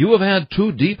 you have had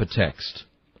too deep a text.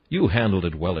 You handled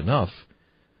it well enough,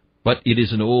 but it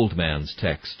is an old man's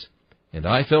text, and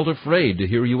I felt afraid to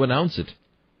hear you announce it."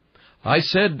 I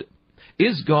said,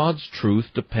 "Is God's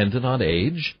truth dependent on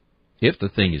age? If the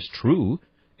thing is true,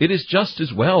 it is just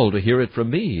as well to hear it from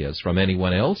me as from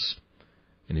anyone else.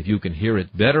 And if you can hear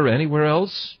it better anywhere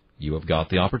else, you have got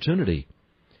the opportunity."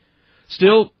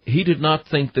 Still, he did not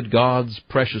think that God's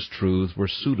precious truths were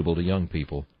suitable to young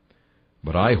people.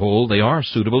 But I hold they are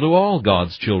suitable to all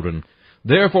God's children.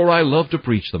 Therefore I love to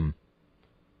preach them.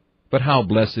 But how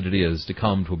blessed it is to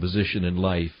come to a position in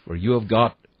life where you have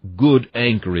got good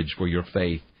anchorage for your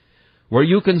faith, where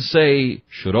you can say,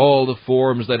 "Should all the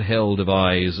forms that hell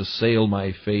devise assail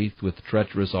my faith with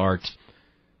treacherous art,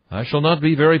 I shall not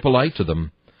be very polite to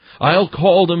them. I'll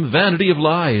call them vanity of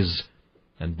lies,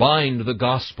 and bind the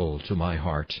gospel to my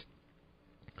heart."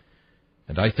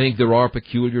 And I think there are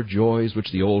peculiar joys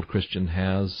which the old Christian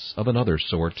has of another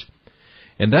sort,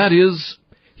 and that is,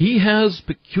 he has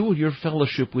peculiar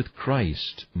fellowship with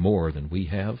Christ more than we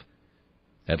have.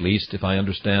 At least, if I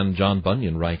understand John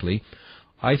Bunyan rightly,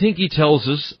 I think he tells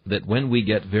us that when we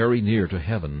get very near to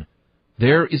heaven,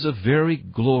 there is a very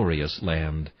glorious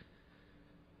land.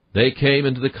 They came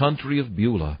into the country of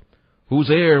Beulah, whose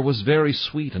air was very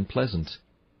sweet and pleasant.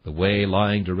 The way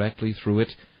lying directly through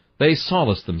it, they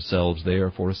solaced themselves there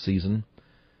for a season.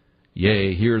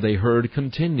 Yea, here they heard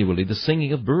continually the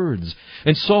singing of birds,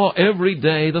 and saw every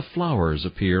day the flowers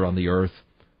appear on the earth,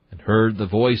 and heard the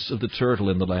voice of the turtle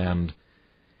in the land.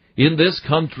 In this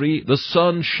country the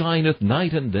sun shineth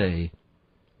night and day.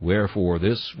 Wherefore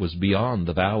this was beyond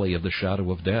the valley of the shadow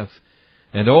of death,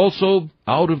 and also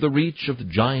out of the reach of the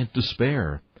giant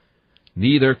despair.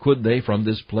 Neither could they from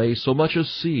this place so much as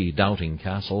see Doubting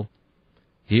Castle.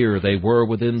 Here they were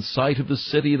within sight of the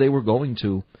city they were going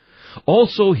to.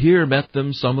 Also here met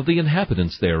them some of the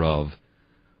inhabitants thereof.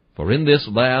 For in this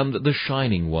land the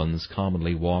shining ones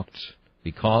commonly walked,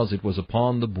 because it was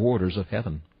upon the borders of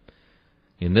heaven.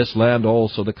 In this land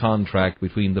also the contract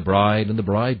between the bride and the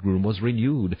bridegroom was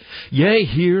renewed. Yea,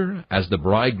 here, as the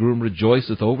bridegroom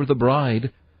rejoiceth over the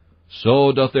bride,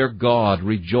 so doth their God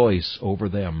rejoice over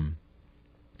them.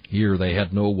 Here they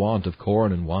had no want of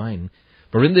corn and wine,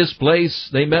 for in this place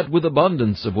they met with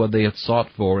abundance of what they had sought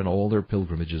for in all their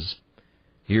pilgrimages.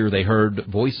 Here they heard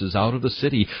voices out of the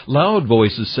city, loud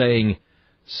voices saying,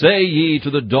 "Say ye to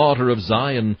the daughter of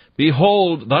Zion,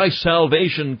 Behold, thy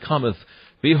salvation cometh.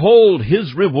 Behold,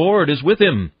 his reward is with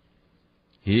him."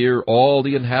 Here all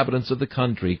the inhabitants of the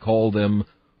country call them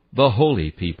the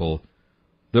holy people,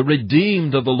 the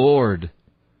redeemed of the Lord.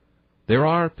 There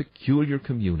are peculiar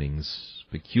communings,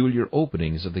 peculiar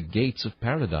openings of the gates of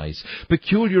paradise,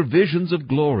 peculiar visions of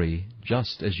glory,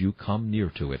 just as you come near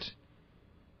to it.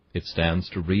 It stands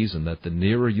to reason that the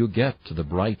nearer you get to the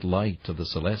bright light of the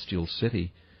celestial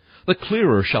city, the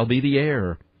clearer shall be the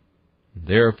air.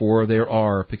 Therefore there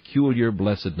are peculiar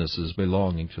blessednesses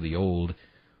belonging to the old,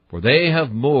 for they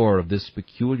have more of this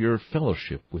peculiar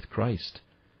fellowship with Christ.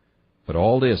 But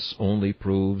all this only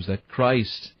proves that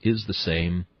Christ is the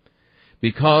same,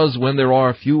 because when there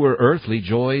are fewer earthly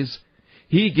joys,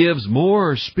 he gives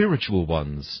more spiritual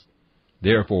ones.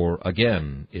 Therefore,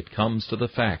 again, it comes to the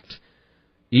fact,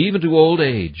 even to old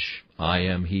age I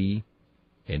am he,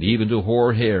 and even to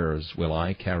hoar hairs will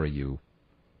I carry you.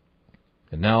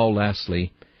 And now,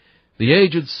 lastly, the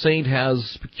aged saint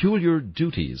has peculiar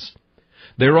duties.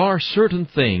 There are certain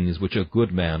things which a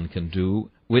good man can do,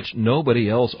 which nobody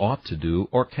else ought to do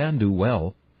or can do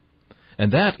well.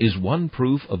 And that is one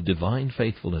proof of divine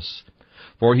faithfulness.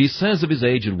 For he says of his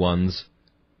aged ones,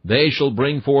 "They shall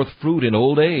bring forth fruit in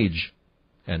old age."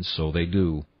 And so they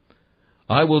do.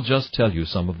 I will just tell you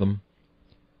some of them.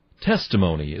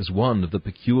 Testimony is one of the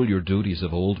peculiar duties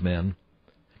of old men.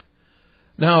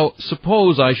 Now,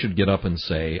 suppose I should get up and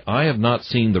say, "I have not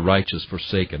seen the righteous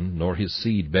forsaken, nor his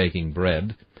seed begging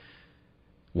bread."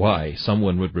 Why,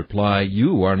 someone would reply,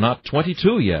 "You are not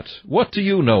 22 yet. What do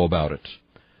you know about it?"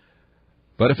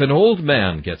 But if an old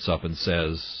man gets up and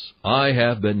says, "I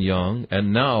have been young,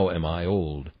 and now am I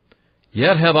old,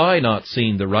 yet have I not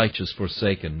seen the righteous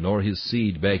forsaken, nor his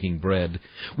seed begging bread,"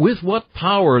 with what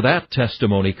power that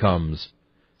testimony comes!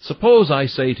 Suppose I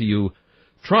say to you,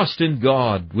 "Trust in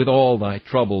God with all thy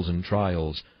troubles and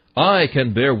trials. I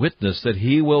can bear witness that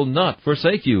he will not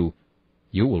forsake you."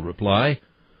 You will reply,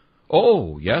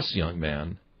 "Oh, yes, young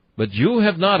man, But you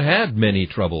have not had many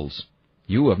troubles.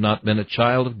 You have not been a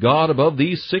child of God above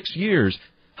these 6 years.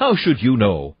 How should you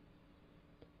know?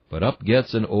 But up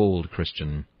gets an old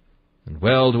Christian. And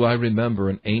well do I remember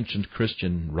an ancient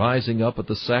Christian rising up at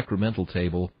the sacramental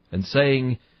table and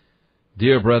saying,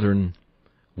 "Dear brethren,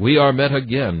 we are met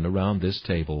again around this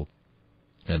table,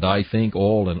 and I think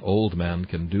all an old man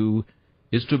can do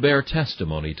is to bear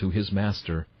testimony to his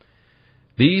Master.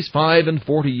 These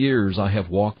 45 years I have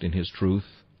walked in his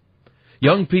truth.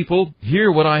 Young people,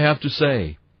 hear what I have to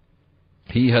say.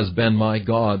 He has been my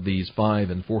God these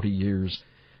 45 years,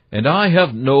 and I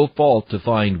have no fault to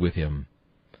find with him.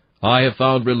 I have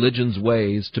found religion's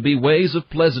ways to be ways of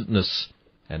pleasantness,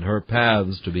 and her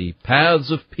paths to be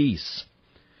paths of peace.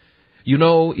 You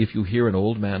know, if you hear an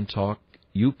old man talk,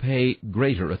 you pay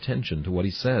greater attention to what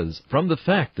he says, from the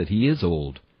fact that he is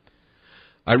old.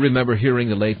 I remember hearing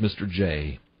the late Mr.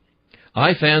 J.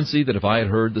 I fancy that if I had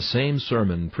heard the same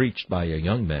sermon preached by a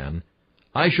young man,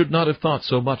 I should not have thought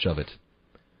so much of it.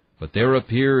 But there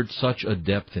appeared such a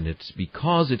depth in it,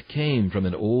 because it came from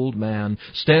an old man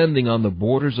standing on the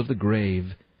borders of the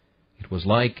grave. It was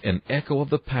like an echo of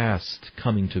the past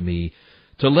coming to me,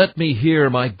 to let me hear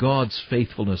my God's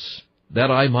faithfulness,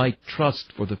 that I might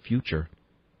trust for the future.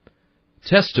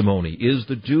 Testimony is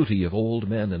the duty of old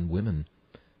men and women.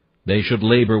 They should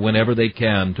labor whenever they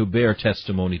can to bear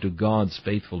testimony to God's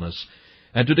faithfulness,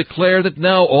 and to declare that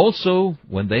now also,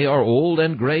 when they are old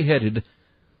and gray-headed,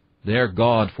 their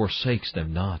God forsakes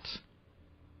them not.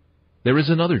 There is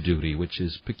another duty which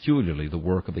is peculiarly the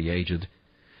work of the aged,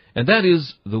 and that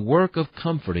is the work of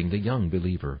comforting the young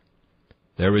believer.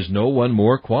 There is no one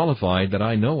more qualified that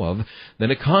I know of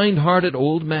than a kind-hearted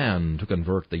old man to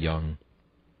convert the young.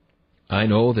 I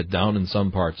know that down in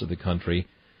some parts of the country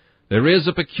there is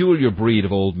a peculiar breed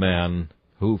of old man,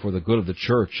 who for the good of the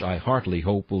church I heartily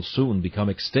hope will soon become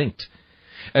extinct.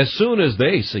 As soon as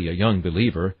they see a young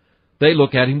believer, they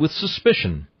look at him with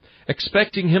suspicion,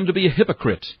 expecting him to be a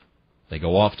hypocrite. They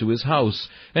go off to his house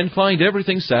and find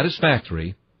everything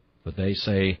satisfactory, but they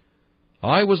say,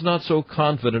 "I was not so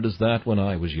confident as that when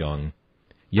I was young.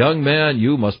 Young man,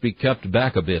 you must be kept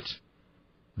back a bit."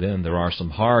 Then there are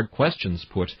some hard questions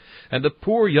put, and the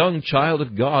poor young child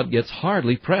of God gets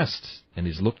hardly pressed, and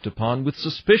is looked upon with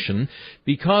suspicion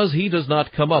because he does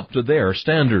not come up to their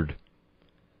standard.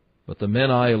 But the men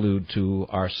I allude to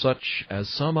are such as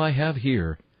some I have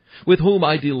here, with whom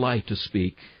I delight to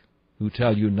speak, who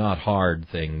tell you not hard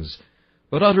things,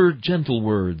 but utter gentle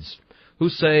words, who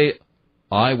say,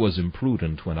 "I was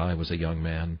imprudent when I was a young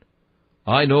man.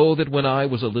 I know that when I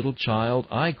was a little child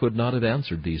I could not have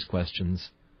answered these questions.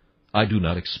 I do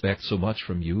not expect so much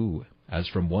from you as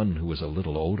from one who is a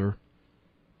little older."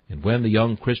 And when the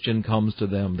young Christian comes to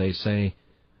them, they say,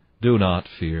 "Do not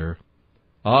fear.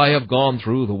 I have gone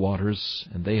through the waters,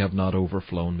 and they have not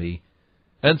overflown me,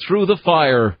 and through the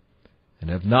fire, and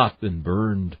have not been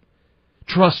burned.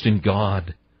 Trust in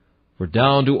God, for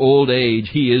down to old age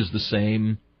He is the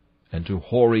same, and to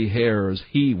hoary hairs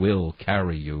He will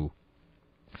carry you."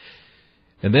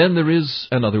 And then there is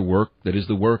another work that is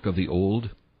the work of the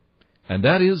old, and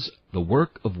that is the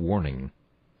work of warning.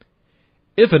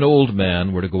 If an old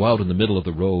man were to go out in the middle of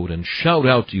the road and shout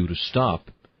out to you to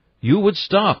stop, you would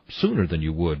stop sooner than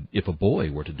you would if a boy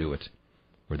were to do it.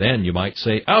 For then you might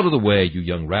say, "Out of the way, you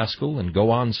young rascal," and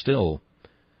go on still.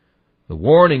 The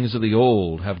warnings of the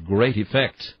old have great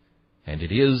effect, and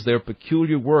it is their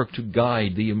peculiar work to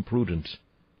guide the imprudent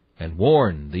and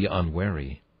warn the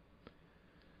unwary.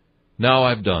 Now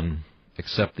I've done,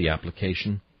 except the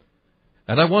application,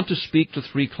 and I want to speak to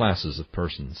 3 classes of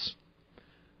persons.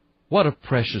 What a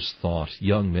precious thought,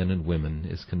 young men and women,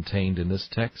 is contained in this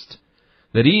text,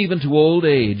 that even to old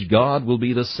age God will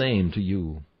be the same to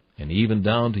you, and even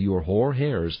down to your hoar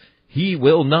hairs He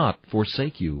will not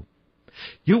forsake you.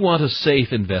 You want a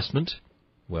safe investment?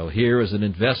 Well, here is an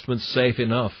investment safe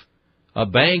enough. A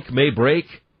bank may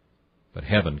break, but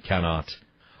heaven cannot.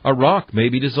 A rock may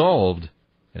be dissolved,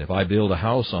 and if I build a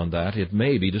house on that, it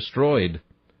may be destroyed.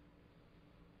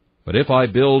 But if I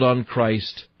build on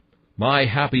Christ, my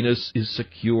happiness is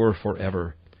secure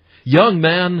forever. Young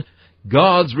man,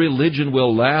 God's religion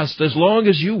will last as long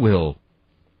as you will.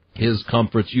 His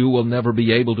comforts you will never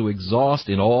be able to exhaust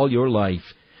in all your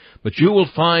life, but you will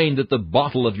find that the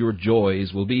bottle of your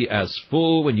joys will be as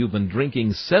full when you've been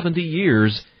drinking 70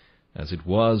 years as it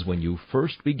was when you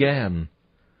first began.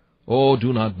 Oh,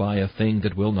 do not buy a thing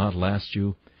that will not last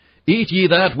you. Eat ye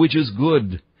that which is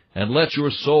good, and let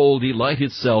your soul delight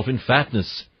itself in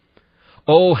fatness.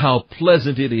 Oh, how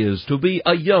pleasant it is to be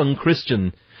a young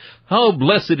Christian! How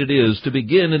blessed it is to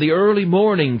begin in the early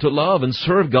morning to love and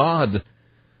serve God!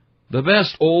 The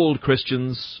best old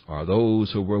Christians are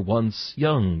those who were once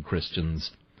young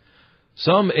Christians.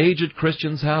 Some aged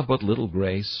Christians have but little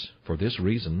grace, for this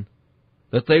reason,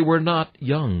 that they were not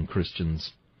young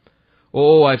Christians.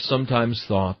 Oh, I've sometimes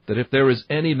thought that if there is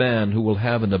any man who will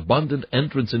have an abundant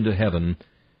entrance into heaven,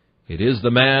 it is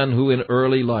the man who in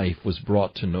early life was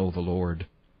brought to know the Lord.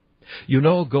 You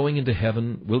know, going into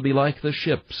heaven will be like the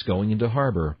ships going into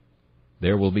harbor.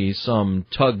 There will be some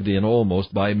tugged in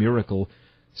almost by miracle,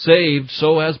 saved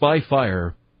so as by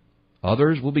fire.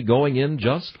 Others will be going in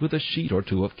just with a sheet or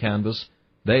two of canvas.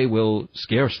 They will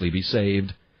scarcely be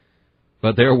saved.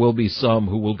 But there will be some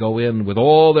who will go in with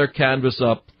all their canvas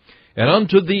up, and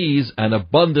unto these an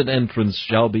abundant entrance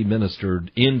shall be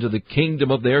ministered into the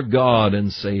kingdom of their God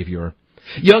and Savior.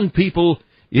 Young people,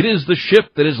 it is the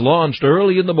ship that is launched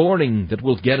early in the morning that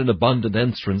will get an abundant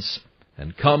entrance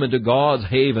and come into God's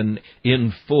haven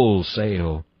in full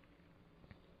sail.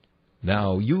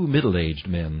 Now, you middle-aged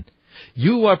men,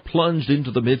 you are plunged into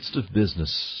the midst of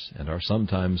business, and are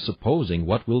sometimes supposing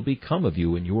what will become of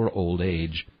you in your old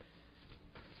age.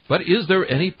 But is there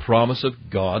any promise of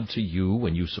God to you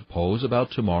when you suppose about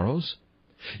tomorrows?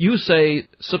 You say,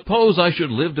 suppose I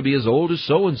should live to be as old as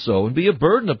so-and-so and be a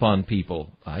burden upon people.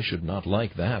 I should not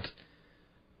like that.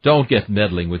 Don't get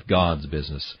meddling with God's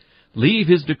business. Leave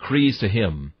His decrees to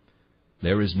Him.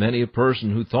 There is many a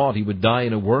person who thought he would die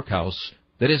in a workhouse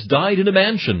that has died in a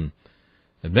mansion,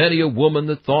 and many a woman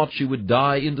that thought she would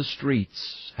die in the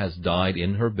streets has died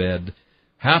in her bed,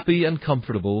 happy and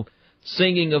comfortable,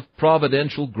 singing of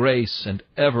providential grace and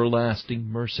everlasting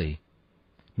mercy.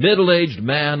 Middle-aged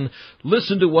man,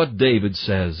 listen to what David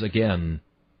says again.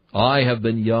 I have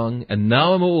been young, and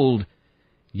now am old,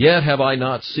 yet have I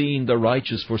not seen the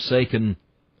righteous forsaken,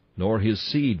 nor his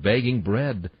seed begging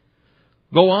bread.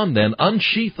 Go on then,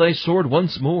 unsheath thy sword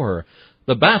once more.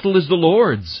 The battle is the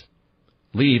Lord's.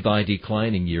 Leave thy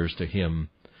declining years to Him,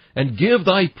 and give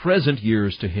thy present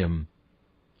years to Him.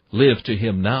 Live to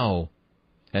Him now,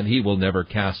 and He will never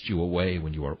cast you away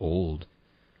when you are old.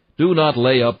 Do not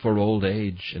lay up for old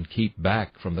age and keep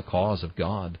back from the cause of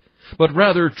God, but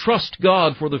rather trust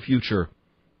God for the future.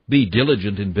 Be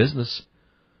diligent in business,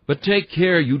 but take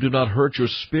care you do not hurt your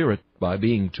spirit by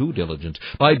being too diligent,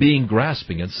 by being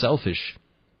grasping and selfish.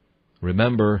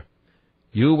 Remember,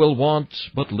 you will want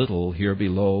but little here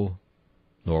below,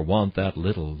 nor want that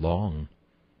little long.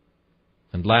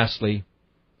 And lastly,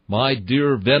 my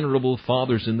dear venerable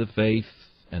fathers in the faith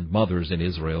and mothers in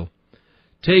Israel,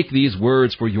 take these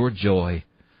words for your joy.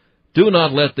 Do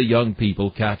not let the young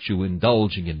people catch you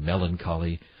indulging in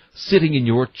melancholy, sitting in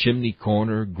your chimney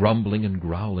corner, grumbling and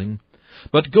growling,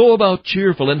 but go about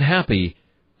cheerful and happy,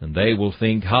 and they will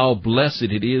think how blessed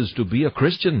it is to be a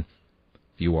Christian.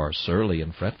 If you are surly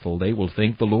and fretful, they will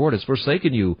think the Lord has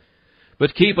forsaken you.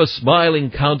 But keep a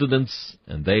smiling countenance,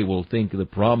 and they will think the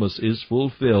promise is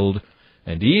fulfilled,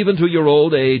 and even to your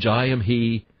old age I am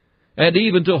He, and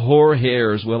even to hoar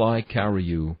hairs will I carry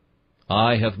you.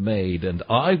 I have made, and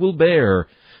I will bear,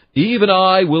 even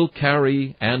I will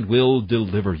carry, and will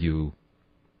deliver you.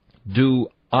 Do,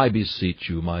 I beseech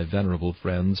you, my venerable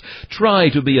friends, try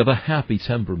to be of a happy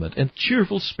temperament and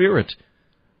cheerful spirit,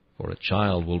 for a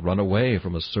child will run away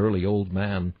from a surly old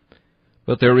man.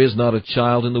 But there is not a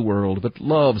child in the world but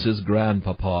loves his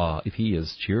grandpapa if he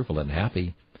is cheerful and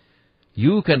happy.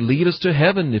 You can lead us to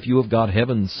heaven if you have got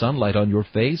heaven's sunlight on your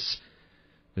face,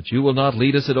 but you will not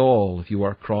lead us at all if you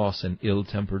are cross and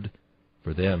ill-tempered,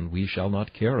 for then we shall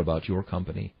not care about your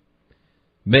company.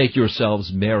 Make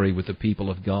yourselves merry with the people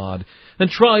of God, and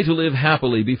try to live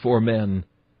happily before men,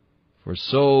 for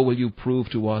so will you prove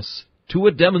to us, to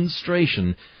a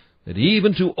demonstration, that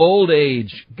even to old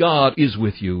age God is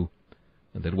with you,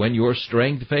 and that when your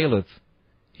strength faileth,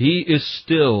 He is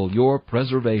still your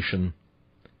preservation.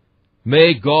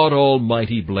 May God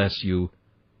Almighty bless you,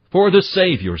 for the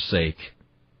Saviour's sake.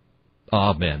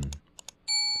 Amen.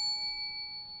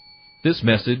 This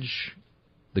message,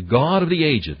 The God of the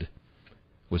Aged,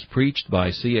 was preached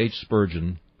by C.H.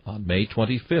 Spurgeon on May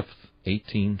 25th,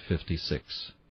 1856.